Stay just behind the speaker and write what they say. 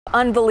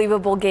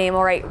Unbelievable game.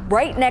 All right,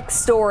 right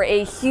next door,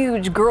 a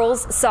huge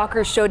girls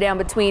soccer showdown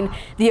between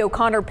the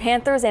O'Connor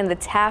Panthers and the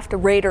Taft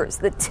Raiders,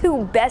 the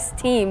two best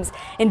teams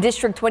in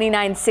District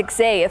 29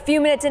 6A. A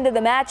few minutes into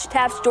the match,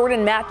 Taft's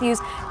Jordan Matthews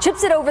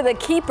chips it over the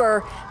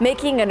keeper,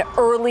 making an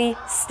early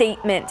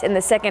statement. In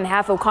the second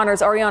half,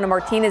 O'Connor's Ariana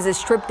Martinez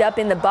is tripped up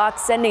in the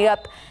box, sending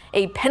up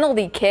a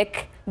penalty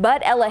kick,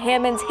 but Ella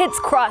Hammonds hits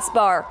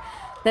crossbar.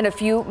 Then a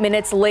few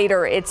minutes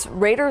later, it's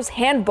Raiders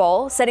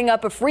handball, setting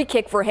up a free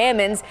kick for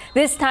Hammonds.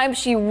 This time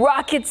she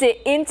rockets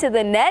it into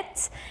the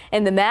net,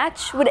 and the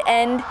match would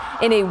end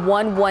in a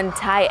 1-1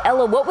 tie.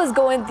 Ella, what was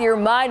going through your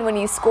mind when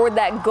you scored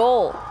that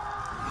goal?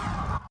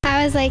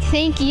 I was like,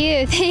 thank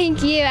you,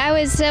 thank you. I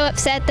was so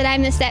upset that I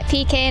missed that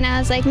PK, and I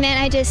was like, man,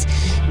 I just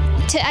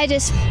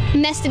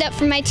messed it up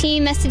for my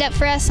team, messed it up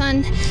for us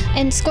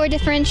and score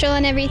differential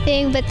and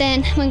everything. But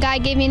then when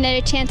God gave me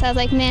another chance, I was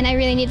like, man, I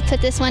really need to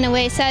put this one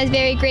away. So I was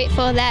very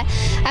grateful that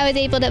I was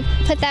able to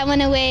put that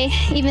one away,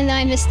 even though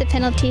I missed the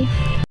penalty.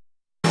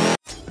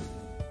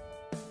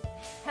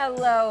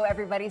 Hello,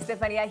 everybody.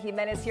 Stefania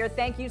Jimenez here.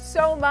 Thank you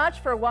so much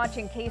for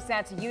watching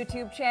KSAT's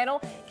YouTube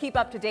channel. Keep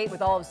up to date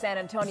with all of San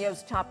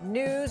Antonio's top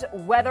news,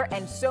 weather,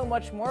 and so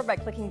much more by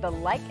clicking the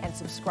like and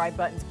subscribe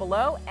buttons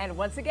below. And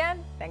once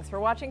again, thanks for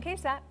watching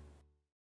KSAT.